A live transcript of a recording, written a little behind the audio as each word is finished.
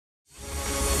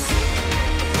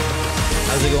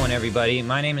How's it going, everybody?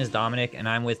 My name is Dominic, and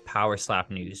I'm with PowerSlap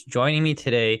News. Joining me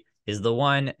today is the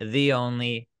one, the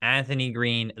only, Anthony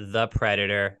Green, the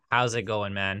Predator. How's it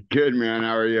going, man? Good, man.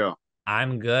 How are you?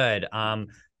 I'm good.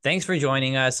 Thanks for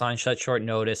joining us on such short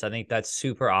notice. I think that's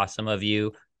super awesome of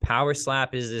you.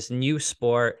 PowerSlap is this new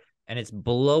sport, and it's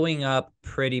blowing up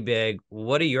pretty big.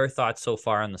 What are your thoughts so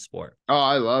far on the sport? Oh,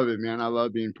 I love it, man. I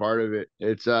love being part of it.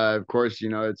 It's of course,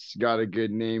 it's got a good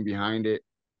name behind it.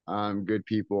 Good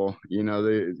people,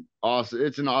 they awesome.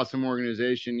 It's an awesome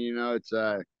organization, it's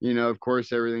of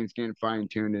course everything's getting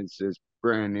fine-tuned. It's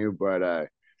brand new, but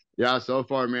yeah, so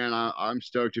far, man, I'm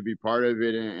stoked to be part of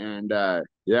it and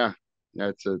yeah,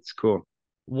 it's cool.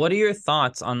 What are your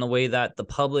thoughts on the way that the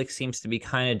public seems to be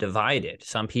kind of divided?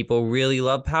 Some people really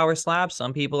love power slap.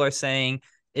 Some people are saying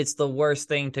it's the worst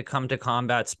thing to come to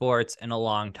combat sports in a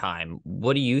long time.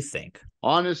 What do you think?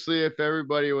 Honestly, if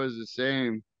everybody was the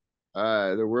same,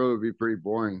 the world would be pretty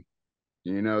boring.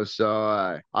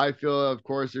 So I feel, of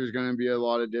course, there's going to be a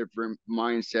lot of different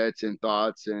mindsets and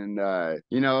thoughts, and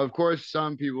of course,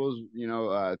 some people's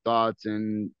thoughts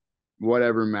and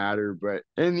whatever matter, but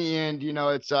in the end,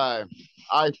 it's I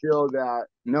feel that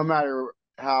no matter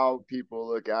how people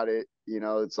look at it,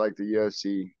 it's like the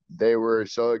UFC. They were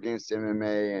so against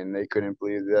MMA and they couldn't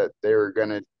believe that they were going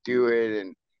to do it,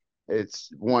 and it's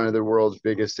one of the world's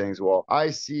biggest things. Well, I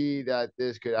see that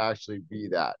this could actually be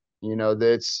that.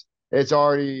 That's it's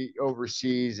already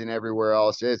overseas and everywhere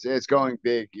else. It's going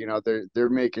big. They're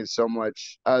making so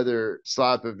much other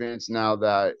slap events now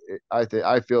that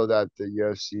I feel that the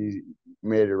UFC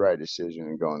made a right decision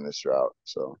in going this route.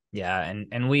 So Yeah,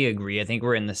 and we agree. I think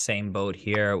we're in the same boat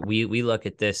here. We look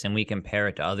at this and we compare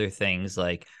it to other things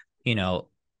like, you know,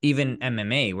 even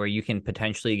MMA where you can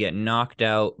potentially get knocked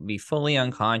out, be fully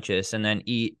unconscious, and then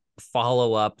eat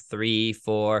follow up three,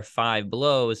 four, five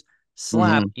blows.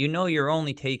 Slap, hmm you're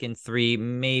only taking three,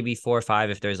 maybe four or five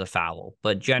if there's a foul,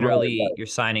 but right, generally right. you're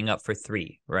signing up for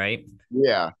three, right?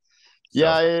 Yeah. So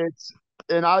Yeah, it's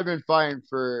and I've been fighting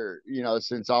for,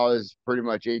 since I was pretty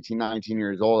much 18, 19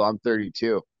 years old. I'm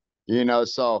 32.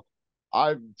 So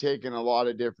I've taken a lot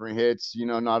of different hits,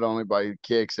 not only by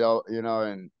kicks,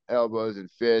 and elbows and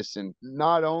fists. And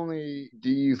not only do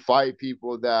you fight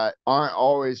people that aren't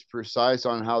always precise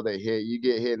on how they hit, you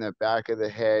get hit in the back of the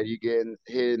head, you get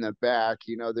hit in the back.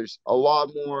 There's a lot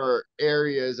more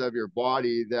areas of your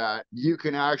body that you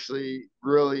can actually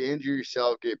really injure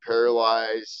yourself, get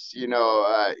paralyzed,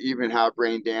 even have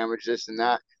brain damage, this and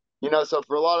that. So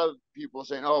for a lot of people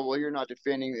saying, "Oh, well, you're not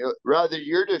defending," rather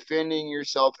you're defending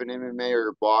yourself in MMA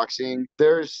or boxing.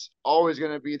 There's always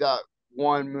going to be that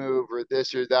one move or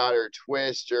this or that or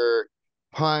twist or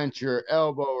punch or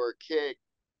elbow or kick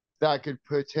that could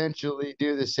potentially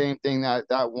do the same thing that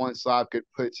that one slap could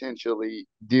potentially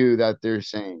do that they're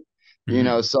saying.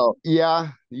 mhm. So yeah,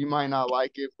 you might not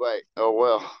like it, but oh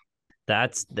well.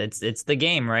 That's it's the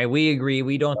game, right? We agree.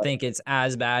 We don't think it's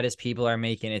as bad as people are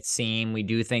making it seem. We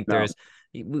do think No. there's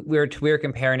we were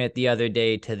comparing it the other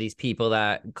day to these people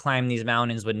that climb these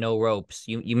mountains with no ropes.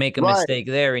 You make a Right. mistake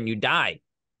there and you die.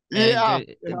 And Yeah.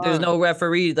 there's Yeah. no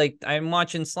referee. Like I'm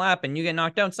watching slap and you get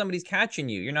knocked down, somebody's catching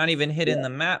you. You're not even hitting the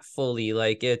mat fully.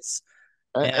 Like it's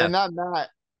yeah. And that mat,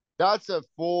 that's a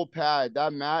full pad.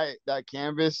 That mat, that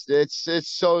canvas, it's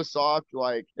so soft.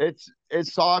 Like it's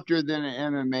softer than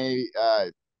an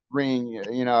MMA ring,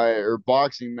 or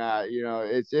boxing mat.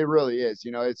 It really is. It's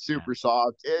Yeah. super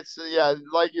soft. It's yeah,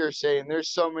 like you're saying. There's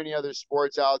so many other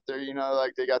sports out there.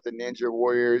 Like they got the Ninja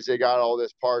Warriors. They got all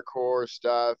this parkour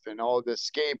stuff and all this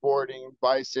skateboarding,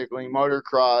 bicycling,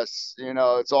 motocross.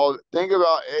 It's all think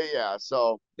about it. Yeah.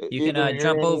 So You can either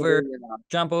you're in it or you're not.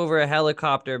 jump over a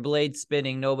helicopter, blade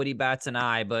spinning, nobody bats an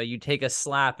eye, but you take a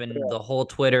slap and the whole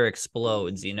Twitter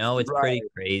explodes, It's pretty Right.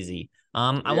 crazy.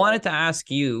 I Yeah. wanted to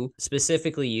ask you,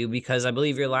 specifically you, because I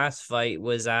believe your last fight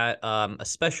was at a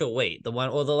special weight. The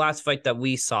last fight that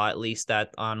we saw, at least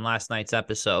at on last night's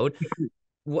episode.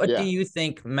 What do Yeah. you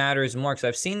think matters more? Because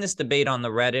I've seen this debate on the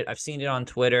Reddit, I've seen it on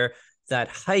Twitter, that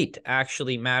height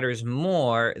actually matters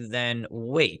more than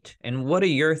weight. And what are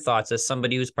your thoughts as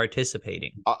somebody who's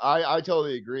participating? I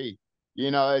totally agree.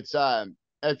 It's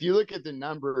if you look at the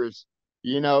numbers,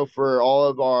 for all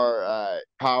of our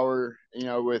power,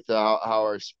 with how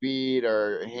our speed,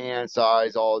 our hand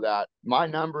size, all that, my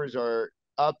numbers are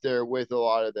up there with a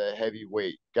lot of the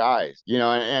heavyweight guys,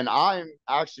 and I'm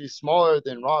actually smaller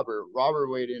than Robert. Robert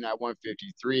weighed in at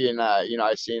 153, and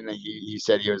I seen that he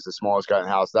said he was the smallest guy in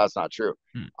the house. That's not true.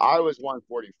 Hmm. I was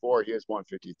 144, he was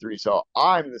 153, so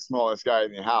I'm the smallest guy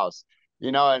in the house,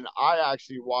 and I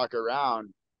actually walk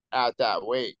around at that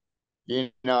weight,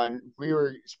 and we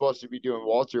were supposed to be doing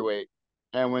welterweight,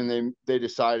 And when they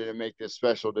decided to make this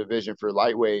special division for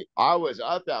lightweight, I was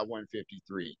up at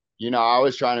 153. I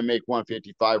was trying to make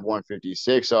 155,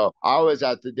 156. So I was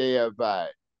at the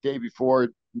day before,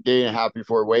 day and a half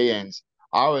before weigh-ins.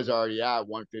 I was already at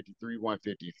 153,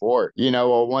 154.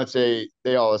 Well, once they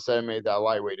all of a sudden made that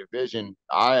lightweight division,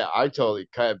 I totally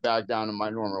cut it back down to my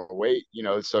normal weight,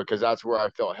 so because that's where I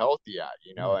felt healthy at,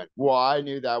 and well, I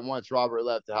knew that once Robert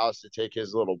left the house to take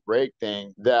his little break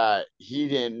thing, that he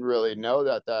didn't really know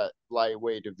that that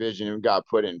lightweight division got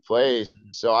put in place.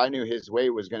 So I knew his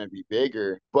weight was going to be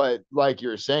bigger. But like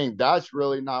you're saying, that's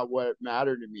really not what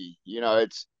mattered to me.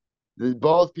 It's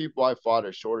both people I fought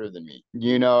are shorter than me,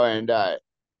 and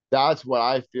that's what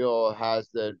I feel has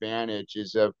the advantage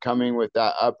is of coming with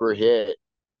that upper hit.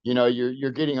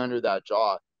 You're getting under that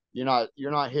jaw. You're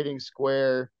not hitting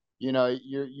square.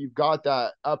 You've got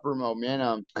that upper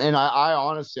momentum, and I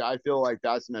honestly I feel like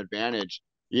that's an advantage.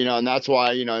 And that's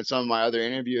why in some of my other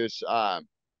interviews,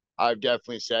 I've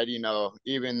definitely said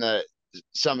even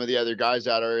some of the other guys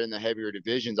that are in the heavier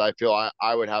divisions, I feel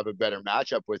I would have a better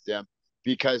matchup with them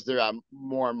because they're at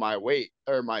more my weight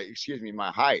or my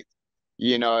height.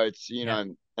 It's Yeah.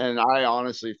 and I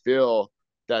honestly feel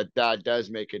that that does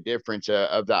make a difference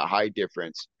of that height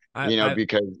difference. I, I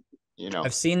Because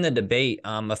I've seen the debate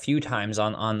a few times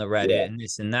on the Reddit yeah, and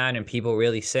this and that, and people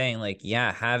really saying like,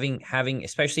 yeah, having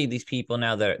especially these people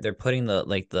now that they're putting the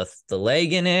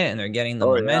leg in it and they're getting the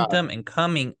oh yeah, momentum and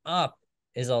coming up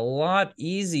is a lot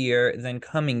easier than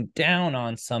coming down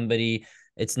on somebody.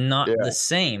 It's not the yeah,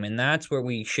 same, and that's where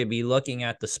we should be looking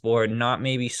at the sport, not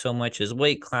maybe so much as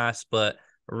weight class, but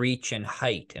reach and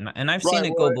height. And I've seen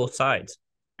right. it go Well, both sides.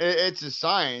 it's a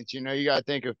science. You got to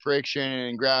think of friction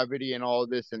and gravity and all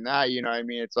this and that. What I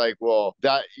mean? It's like, well,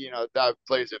 that that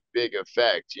plays a big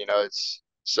effect. It's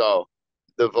so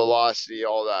the velocity,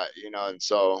 all that. And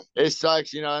so it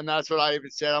sucks. And that's what I even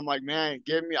said. I'm like, man,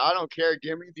 I don't care,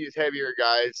 give me these heavier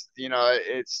guys.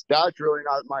 That's really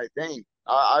not my thing.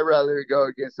 I'd rather go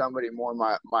against somebody more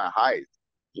my height.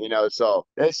 So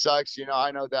it sucks.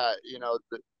 I know that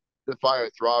the fight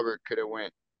with Robert could have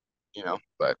went.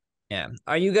 But Yeah.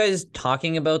 Are you guys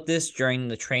talking about this during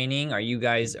the training? Are you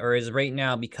guys, or is right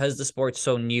now, because the sport's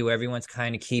so new, everyone's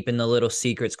kind of keeping the little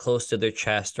secrets close to their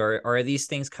chest? Or are these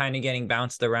things kind of getting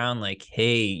bounced around like,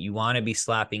 hey, you want to be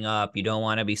slapping up, you don't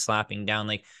want to be slapping down?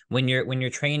 Like when you're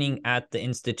training at the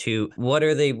institute, what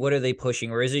are they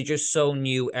pushing? Or is it just so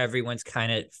new, everyone's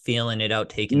kind of feeling it out,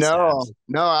 taking no, stabs?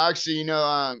 no, actually,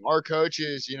 our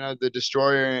coaches, the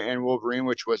Destroyer and Wolverine,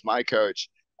 which was my coach,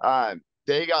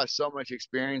 they got so much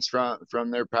experience from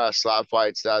their past slap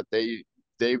fights that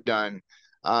they've done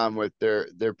with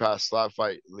their past slap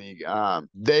fight league.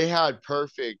 They had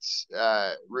perfect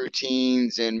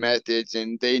routines and methods,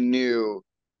 and they knew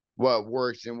what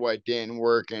worked and what didn't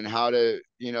work and how to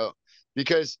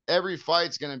because every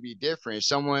fight's going to be different.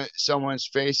 Someone's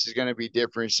face is going to be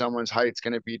different, someone's height's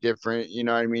going to be different, you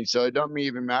know what I mean? So it don't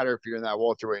even matter if you're in that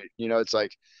welterweight. It's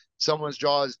like someone's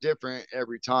jaw is different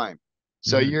every time,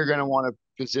 so Mm-hmm. you're going to want to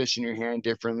position your hand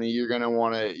differently. You're going to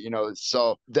want to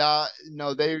so that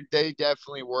no, they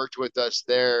definitely worked with us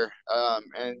there.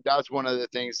 And that's one of the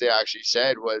things they actually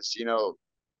said was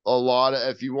a lot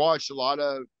of, if you watch a lot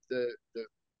of the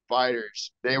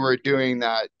fighters, they were doing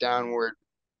that downward,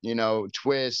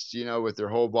 twist, with their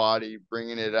whole body,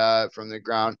 bringing it up from the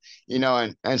ground,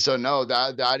 and so no,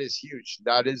 that is huge.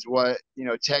 That is what,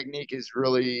 technique is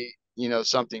really,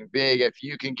 something big. If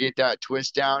you can get that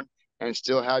twist down and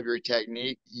still have your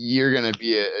technique, you're going to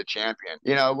be a champion,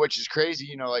 which is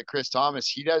crazy. Like Chris Thomas,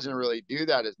 he doesn't really do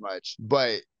that as much,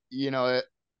 but,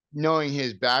 knowing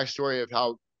his backstory of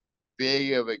how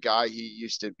big of a guy he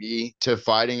used to be to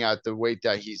fighting at the weight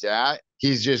that he's at,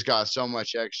 he's just got so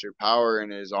much extra power in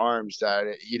his arms that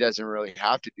he doesn't really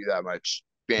have to do that much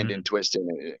bend and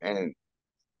twisting. And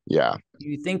yeah. Do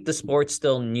you think the sport's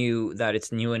still new, that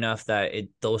it's new enough that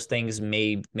those things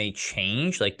may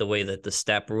change, like the way that the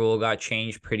step rule got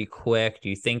changed pretty quick? Do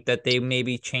you think that they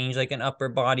maybe change like an upper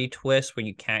body twist where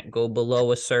you can't go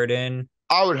below a certain?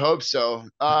 I would hope so.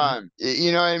 Mhm.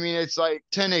 You know what I mean? It's like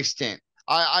to an extent.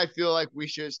 I feel like we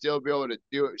should still be able to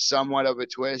do it somewhat of a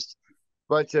twist,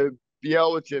 but to be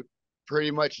able to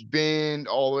pretty much bend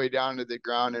all the way down to the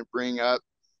ground and bring up,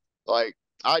 like,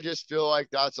 I just feel like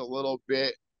that's a little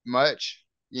bit much,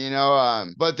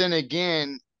 but then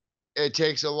again, it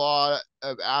takes a lot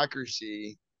of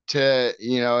accuracy to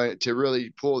really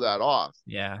pull that off.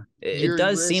 Yeah, it Your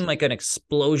does seem wrist, like an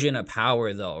explosion of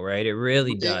power, though, right? It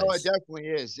really it does. definitely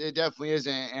is. It definitely is.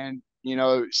 And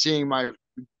seeing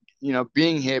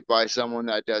being hit by someone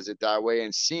that does it that way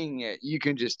and seeing it, you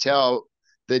can just tell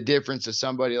the difference of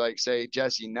somebody like, say,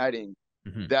 Jesse Nutting.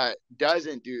 Mhm. that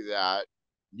doesn't do that,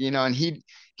 and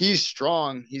he's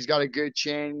strong. He's got a good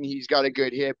chin. He's got a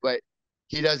good hit, but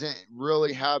he doesn't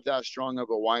really have that strong of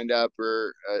a windup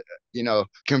or,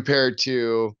 compared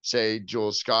to, say,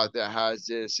 Joel Scott that has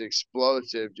this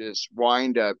explosive just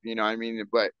windup, I mean,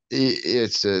 but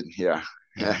it's yeah.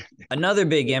 Yeah. Another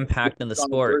big impact in the On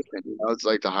the sport. person, it's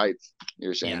like the height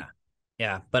you're saying. Yeah.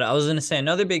 Yeah, but I was going to say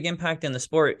another big impact in the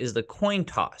sport is the coin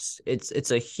toss. It's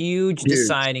a huge Huge.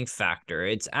 deciding factor.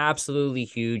 It's absolutely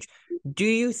huge. Do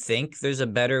you think there's a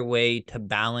better way to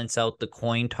balance out the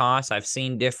coin toss? I've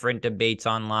seen different debates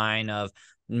online of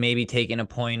maybe taking a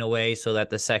point away so that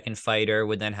the second fighter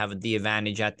would then have the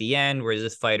advantage at the end, whereas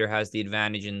this fighter has the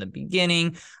advantage in the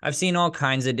beginning. I've seen all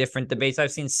kinds of different debates.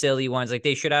 I've seen silly ones like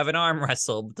they should have an arm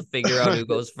wrestle to figure out who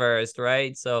goes first,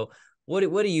 right? So what do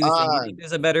you think? You uh, think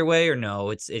there's a better way or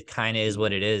no? It kind of is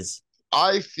what it is.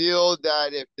 I feel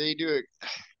that if they do it,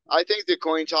 I think the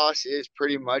coin toss is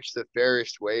pretty much the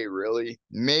fairest way, really.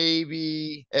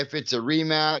 Maybe if it's a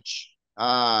rematch,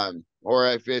 or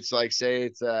if it's like, say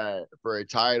it's for a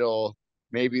title,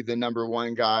 maybe the number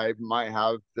one guy might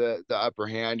have the upper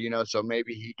hand, so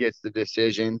maybe he gets the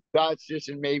decision. That's just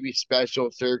in maybe special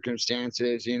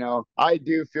circumstances. I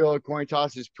do feel a coin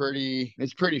toss is pretty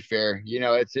fair.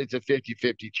 It's a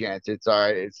 50-50 chance. It's all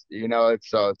right.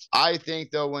 I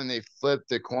think though when they flip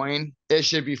the coin, it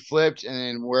should be flipped and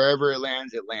then wherever it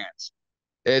lands, it lands.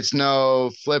 It's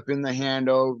no flipping the hand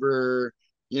over.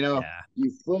 You know, Yeah.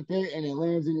 you flip it and it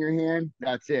lands in your hand.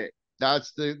 That's it.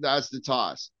 That's the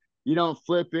toss. You don't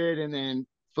flip it and then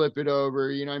flip it over.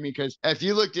 You know what I mean? Because if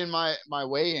you looked in my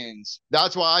weigh-ins,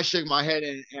 that's why I shook my head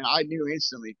and I knew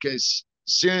instantly. Because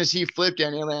as soon as he flipped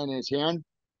and it landed in his hand,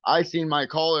 I seen my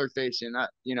collar facing up.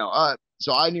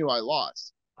 So I knew I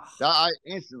lost. That I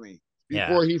instantly Yeah.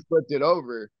 before he flipped it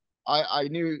over. I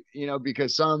knew,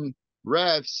 because some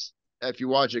refs, if you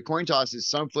watch a coin tosses,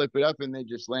 some flip it up and they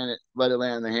just let it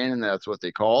land in the hand, and that's what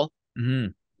they call. Hmm.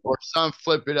 Or some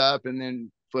flip it up and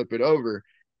then flip it over,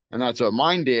 and that's what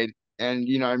mine did. And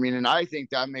I mean, and I think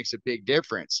that makes a big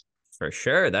difference. For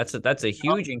sure. That's a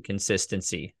huge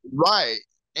inconsistency. Right.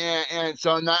 And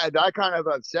so that kind of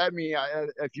upset me.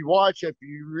 If you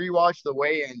rewatch the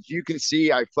weigh-ins, you can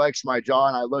see I flexed my jaw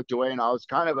and I looked away and I was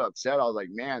kind of upset. I was like,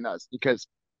 man, that's because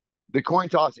the coin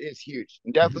toss is huge.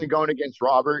 And definitely Mhm. going against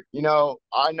Robert.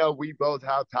 I know we both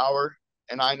have power,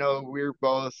 and I know we're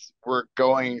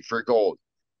going for gold.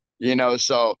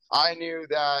 So I knew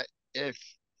that if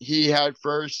he had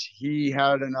first, he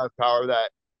had enough power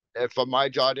that if my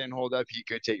jaw didn't hold up, he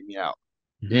could take me out.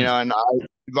 Mhm. And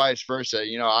vice versa.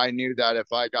 I knew that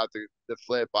if I got the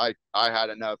flip, I had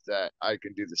enough that I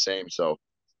could do the same. So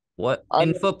What I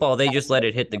in knew. football they just let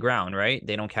it hit the ground, right?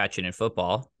 They don't catch it in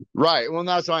football. Right. Well,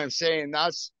 that's what I'm saying.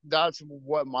 That's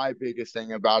what my biggest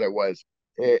thing about it was.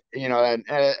 And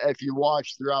if you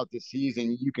watch throughout the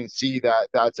season, you can see that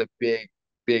that's a big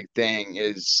thing.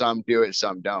 Is some do it,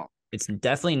 some don't. It's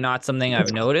definitely not something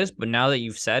I've noticed, but now that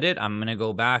you've said it, I'm gonna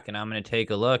go back and I'm gonna take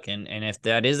a look. And if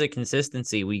that is a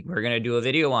consistency, we're gonna do a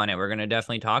video on it. We're gonna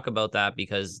definitely talk about that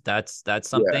because that's Yeah.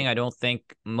 something I don't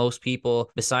think most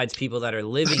people, besides people that are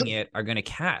living it, are gonna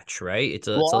catch, right? It's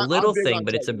Well, a I'm little big thing, on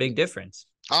but it's a technique. big difference.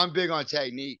 I'm big on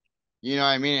technique. You know what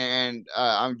I mean? And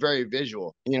I'm very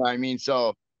visual. You know what I mean?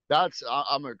 So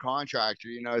I'm a contractor.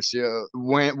 So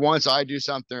once I do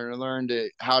something or learn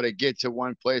how to get to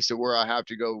one place to where I have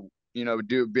to go,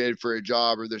 do a bid for a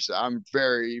job or this, I'm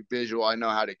very visual. I know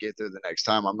how to get there the next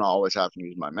time. I'm not always having to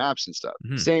use my maps and stuff.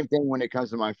 Mhm. Same thing when it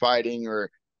comes to my fighting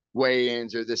or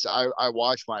weigh-ins or this. I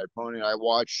watch my opponent. I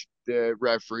watch the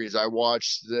referees. I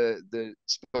watch the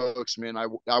spokesman.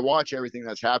 I watch everything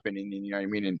that's happening. You know what I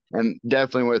mean? And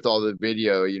definitely with all the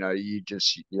video, you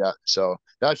just yeah. So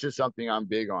that's just something I'm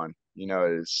big on.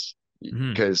 Is Mhm.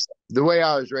 because the way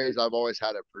I was raised, I've always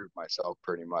had to prove myself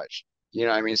pretty much. You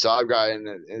know what I mean? So I've got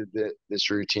this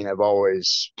routine of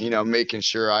always, making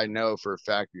sure I know for a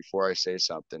fact before I say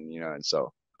something, and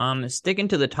so Sticking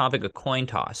to the topic of coin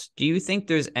toss, do you think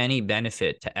there's any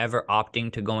benefit to ever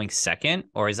opting to going second,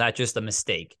 or is that just a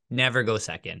mistake? Never go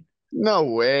second. no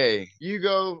way.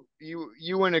 You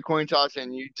win a coin toss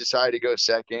and you decide to go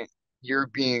second. You're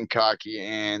being cocky,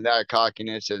 and that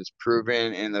cockiness has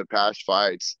proven in the past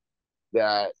fights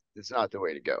that it's not the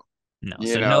way to go. No,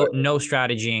 You so know, no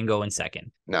strategy in going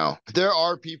second. no. There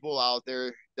are people out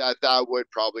there that would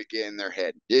probably get in their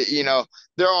head.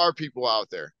 There are people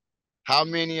out there. How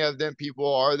many of them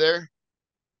people are there?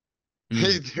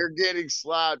 Mm. They're getting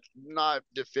slapped, not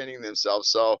defending themselves.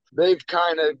 So we're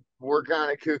kind of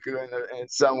cuckoo in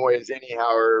some ways,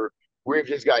 anyhow. Or we've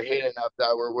just got hit enough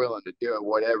that we're willing to do it.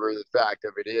 Whatever the fact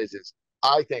of it is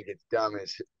I think it's dumb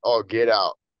as oh get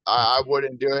out. I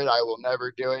wouldn't do it. I will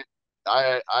never do it.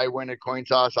 I win a coin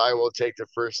toss. I will take the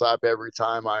first slap every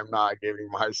time. I'm not giving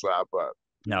my slap up.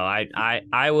 No,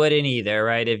 I wouldn't either,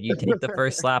 right? If you take the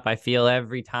first slap, I feel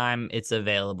every time it's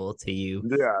available to you.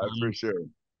 Yeah, for Um, sure.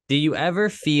 do you ever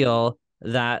feel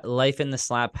that life in the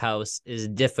slap house is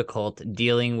difficult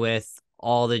dealing with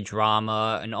all the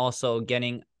drama and also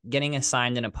getting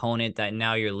assigned an opponent that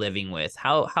now you're living with?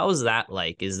 How's that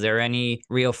like? Is there any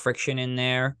real friction in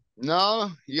there?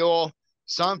 No, you'll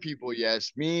some people, yes.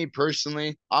 Me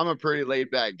personally, I'm a pretty laid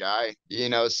back guy,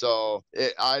 so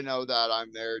I know that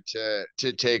I'm there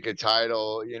to take a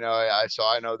title, so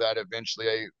I know that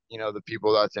eventually, the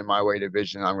people that's in my weight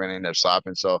division, I'm going to end up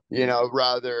slapping. So,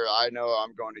 rather I know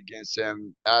I'm going against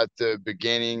them at the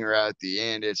beginning or at the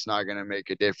end, it's not going to make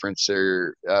a difference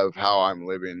or of how I'm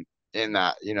living in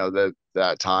that,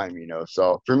 that time,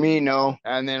 So for me, no.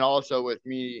 And then also with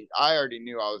me, I already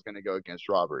knew I was going to go against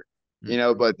Robert,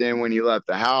 but then when he left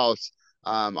the house,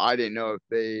 I didn't know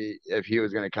if he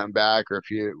was going to come back or if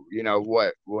he,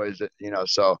 what was it,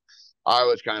 so I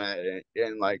was kind of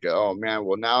in like, oh man,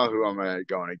 well now who am I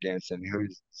going against and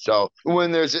who's so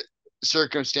when there's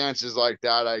circumstances like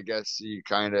that, I guess you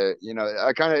kind of,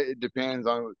 I kind of, it depends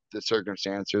on the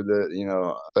circumstance or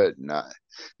but But not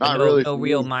no really no for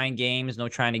real me. mind games, no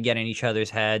trying to get in each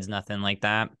other's heads, nothing like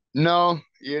that. No,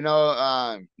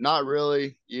 not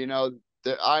really.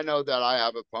 I know that I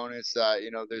have opponents that,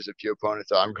 there's a few opponents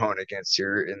that I'm going against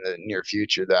here in the near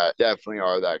future that definitely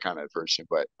are that kind of person.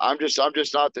 But I'm just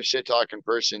not the shit talking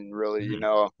person, really.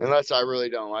 Mhm. Unless I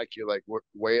really don't like you, like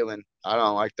Waylon. I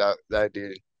don't like that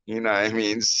dude. You know what I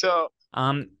mean? So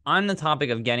On the topic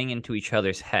of getting into each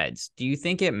other's heads, do you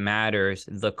think it matters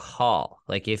the call?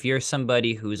 Like if you're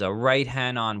somebody who's a right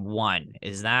hand on one,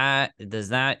 does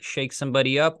that shake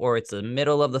somebody up, or it's the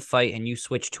middle of the fight and you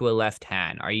switch to a left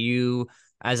hand? Are you,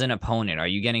 as an opponent, are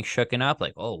you getting shooken up?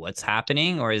 Like, oh, what's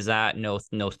happening? Or is that no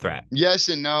threat? yes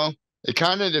and no. It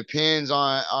kind of depends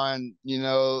on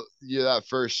that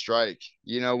first strike.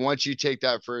 Once you take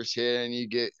that first hit and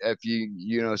if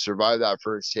you survive that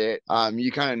first hit,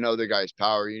 you kind of know the guy's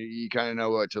power. You kind of know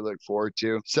what to look forward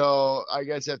to. So I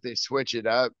guess if they switch it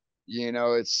up,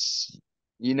 it's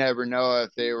you never know if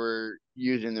they were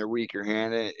using their weaker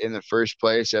hand in the first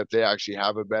place, if they actually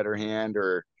have a better hand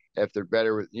or if they're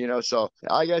better with, so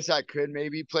I guess that could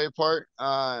maybe play a part.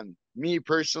 Me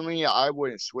personally, I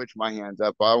wouldn't switch my hands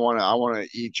up. I want to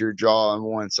eat your jaw on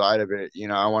one side of it.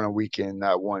 I want to weaken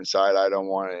that one side. I don't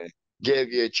want to give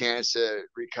you a chance to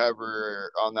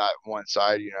recover on that one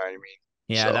side. You know what I mean?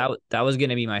 Yeah, So that was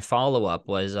going to be my follow-up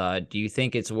was do you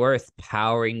think it's worth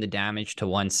powering the damage to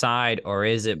one side, or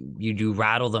is it you do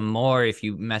rattle them more if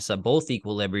you mess up both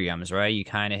equilibriums, right? You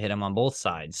kind of hit them on both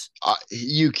sides.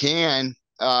 you can,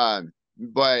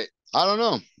 but I don't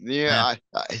know. Yeah,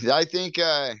 Yeah. I think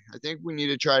we need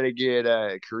to try to get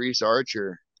Carice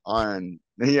Archer on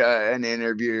an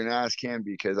interview and ask him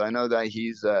because I know that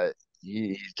he's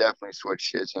definitely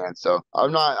switched his hands. So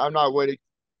I'm not waiting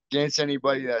against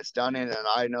anybody that's done it, and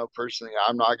I know personally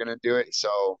I'm not gonna do it.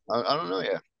 So I don't know.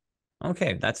 Yeah,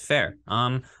 Okay, that's fair.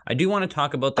 I do want to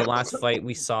talk about the last fight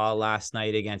we saw last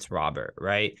night against Robert,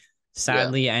 right? yeah.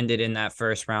 Sadly ended in that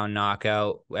first round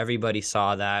knockout. Everybody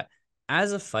saw that.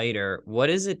 As a fighter, what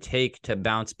does it take to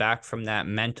bounce back from that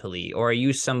mentally? Or are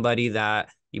you somebody that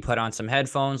you put on some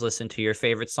headphones, listen to your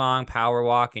favorite song, power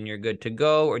walk, and you're good to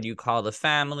go? Or do you call the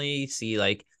family, see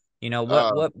like,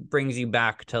 Uh, what brings you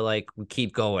back to like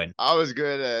keep going? I was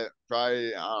good at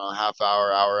probably I don't know half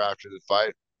hour after the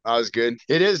fight. I was good.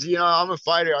 It is, I'm a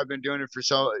fighter. I've been doing it for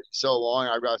so long.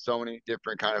 I've got so many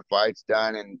different kind of fights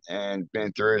done and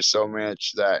been through it so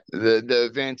much that the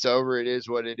event's over. It is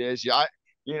what it is. Yeah,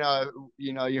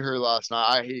 you heard last night.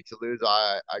 I hate to lose.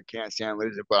 I can't stand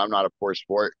losing, but I'm not a poor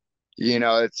sport.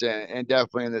 It's and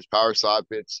definitely in this power slap,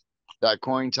 it's that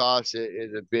coin toss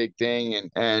is a big thing,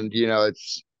 and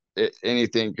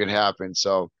anything could happen.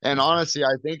 So, and honestly,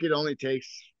 I think it only takes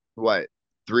what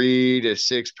 3 to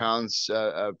 6 pounds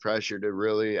of pressure to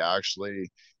really actually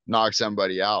knock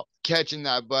somebody out. Catching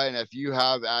that button, if you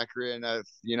have accurate enough,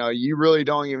 you really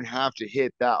don't even have to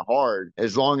hit that hard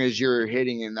as long as you're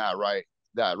hitting in that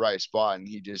right spot. And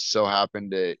he just so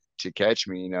happened to catch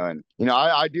me, and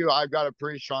I've got a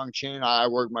pretty strong chin. I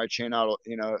work my chin out,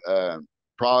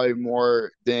 probably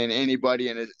more than anybody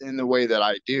in the way that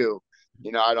I do.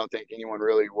 I don't think anyone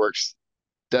really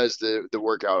does the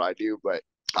workout I do, but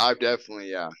I've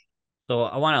definitely, yeah. So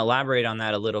I want to elaborate on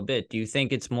that a little bit. Do you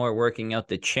think it's more working out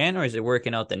the chin or is it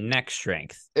working out the neck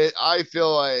strength? I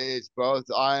feel like it's both.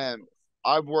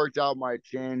 I've worked out my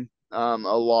chin a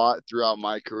lot throughout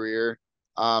my career.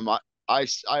 I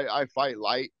I fight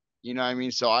light, you know what I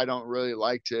mean? So I don't really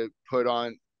like to put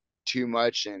on too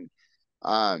much. And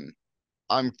um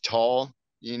I'm tall,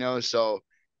 you know, so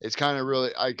it's kind of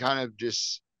really, I kind of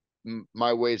just,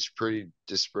 my weight's pretty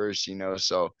dispersed, you know.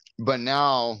 So, but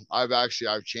now I've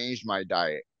changed my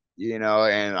diet, you know,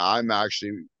 and I'm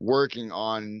actually working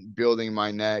on building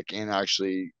my neck and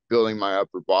actually building my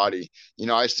upper body. You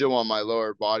know, I still want my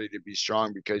lower body to be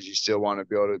strong because you still want to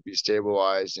be able to be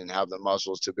stabilized and have the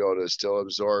muscles to be able to still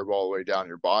absorb all the way down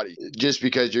your body. Just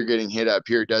because you're getting hit up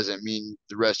here doesn't mean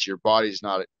the rest of your body's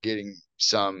not getting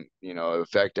some, you know,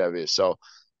 effect of it. So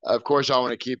of course I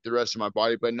want to keep the rest of my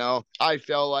body, but no, I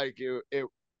felt like it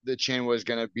the chin was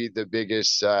going to be the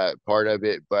biggest part of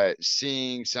it. But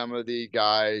seeing some of the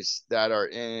guys that are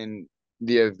in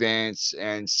the events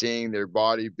and seeing their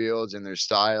body builds and their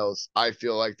styles, I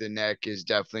feel like the neck is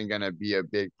definitely going to be a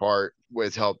big part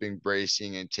with helping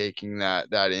bracing and taking that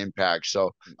impact.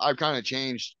 So I've kind of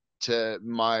changed to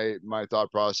my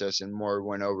thought process and more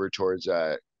went over towards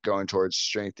going towards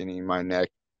strengthening my neck,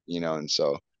 you know. And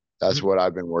so that's what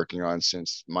I've been working on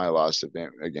since my last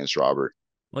event against Robert.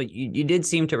 Well, you did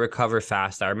seem to recover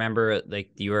fast. I remember like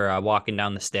you were walking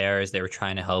down the stairs, they were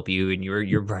trying to help you and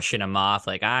you're brushing them off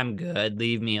like, I'm good,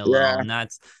 leave me Yeah. alone.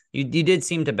 That's you did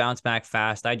seem to bounce back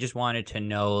fast. I just wanted to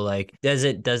know, like, does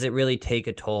it really take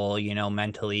a toll, you know,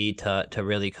 mentally to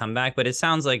really come back? But it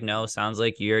sounds like no, sounds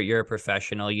like you're a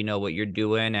professional, you know what you're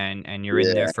doing and you're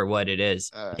in there Yeah. for what it is.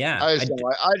 Yeah. I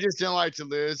just didn't like to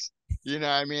lose. You know,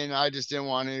 I mean, I just didn't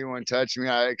want anyone to touch me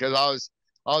because I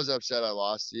was upset I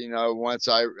lost. You know, once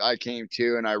I came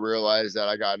to and I realized that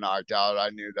I got knocked out, I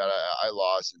knew that I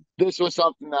lost. This was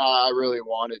something that I really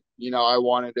wanted. You know, I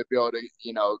wanted to be able to,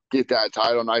 you know, get that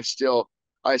title, and I still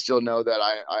know that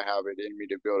I have it in me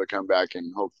to be able to come back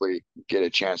and hopefully get a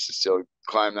chance to still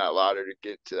climb that ladder to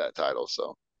get to that title.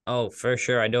 So. Oh, for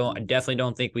sure. I definitely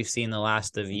don't think we've seen the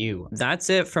last of you. That's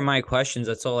it for my questions.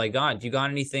 That's all I got. Do you got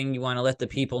anything you want to let the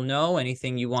people know?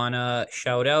 Anything you want to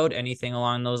shout out? Anything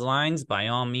along those lines? By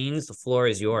all means, the floor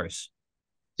is yours.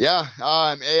 Yeah,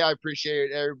 I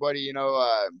appreciate everybody, you know,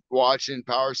 watching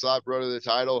PowerSlap Road to the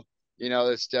Title. You know,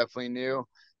 it's definitely new.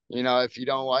 You know, if you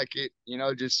don't like it, you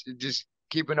know, just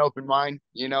keep an open mind.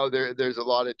 You know, there's a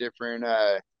lot of different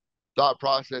thought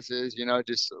processes. You know,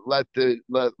 just let the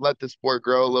sport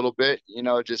grow a little bit. You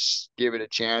know, just give it a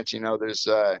chance. You know, there's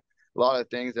a lot of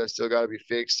things that still got to be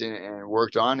fixed and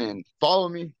worked on. And follow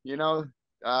me. You know,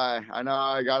 I know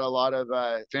I got a lot of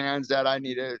fans that I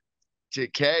need to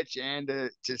catch and to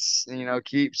you know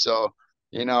keep. So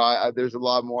you know, there's a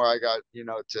lot more I got, you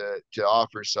know, to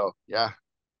offer. So yeah.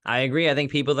 I agree. I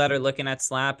think people that are looking at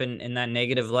Slap in that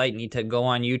negative light need to go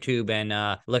on YouTube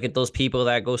and look at those people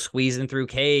that go squeezing through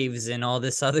caves and all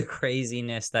this other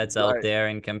craziness that's out Right. there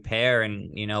and compare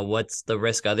and, you know, what's the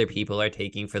risk other people are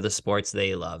taking for the sports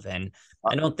they love. And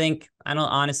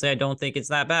honestly, I don't think it's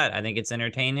that bad. I think it's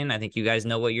entertaining. I think you guys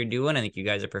know what you're doing. I think you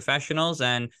guys are professionals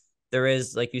and there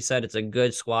is, like you said, it's a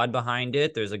good squad behind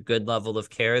it. There's a good level of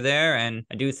care there, and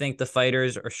I do think the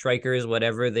fighters or strikers,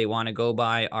 whatever they want to go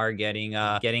by, are getting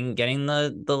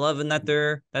the love and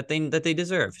that they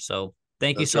deserve. So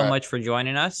thank you That's so right. much for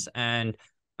joining us, and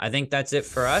I think that's it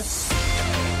for us.